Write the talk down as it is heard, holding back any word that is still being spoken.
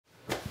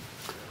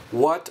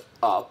What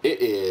up? It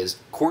is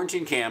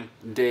Quarantine Cam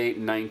Day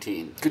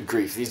 19. Good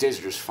grief, these days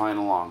are just flying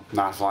along.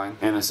 Not flying,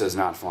 and it says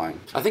not flying.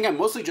 I think I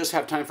mostly just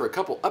have time for a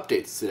couple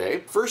updates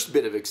today. First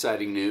bit of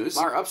exciting news,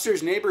 our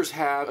upstairs neighbors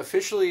have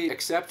officially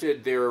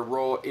accepted their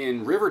role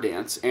in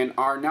Riverdance and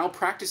are now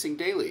practicing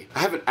daily. I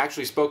haven't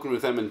actually spoken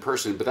with them in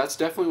person, but that's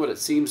definitely what it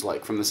seems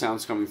like from the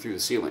sounds coming through the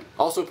ceiling.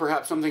 Also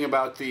perhaps something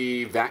about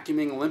the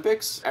vacuuming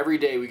Olympics. Every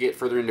day we get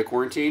further into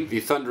quarantine,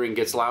 the thundering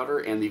gets louder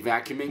and the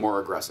vacuuming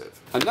more aggressive.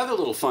 Another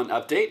little fun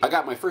update, I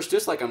got my first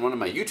dislike on one of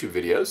my YouTube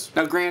videos.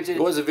 Now granted,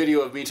 it was a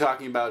video of me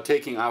talking about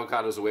taking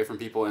avocados away from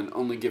people and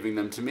only giving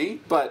them to me,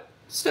 but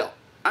still,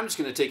 I'm just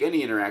going to take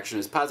any interaction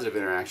as positive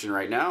interaction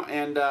right now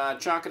and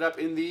chalk it up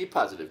in the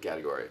positive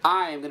category.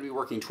 I am going to be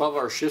working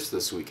 12-hour shifts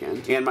this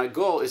weekend, and my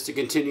goal is to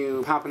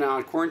continue popping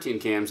out quarantine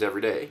cams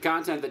every day.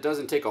 Content that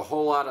doesn't take a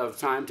whole lot of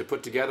time to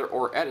put together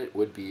or edit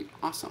would be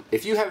awesome.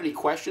 If you have any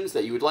questions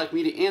that you would like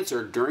me to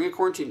answer during a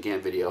quarantine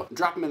cam video,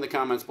 drop them in the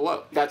comments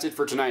below. That's it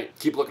for tonight.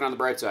 Keep looking on the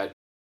bright side.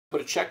 Put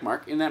a check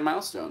mark in that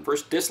milestone.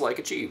 First dislike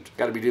achieved.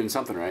 Gotta be doing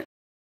something right.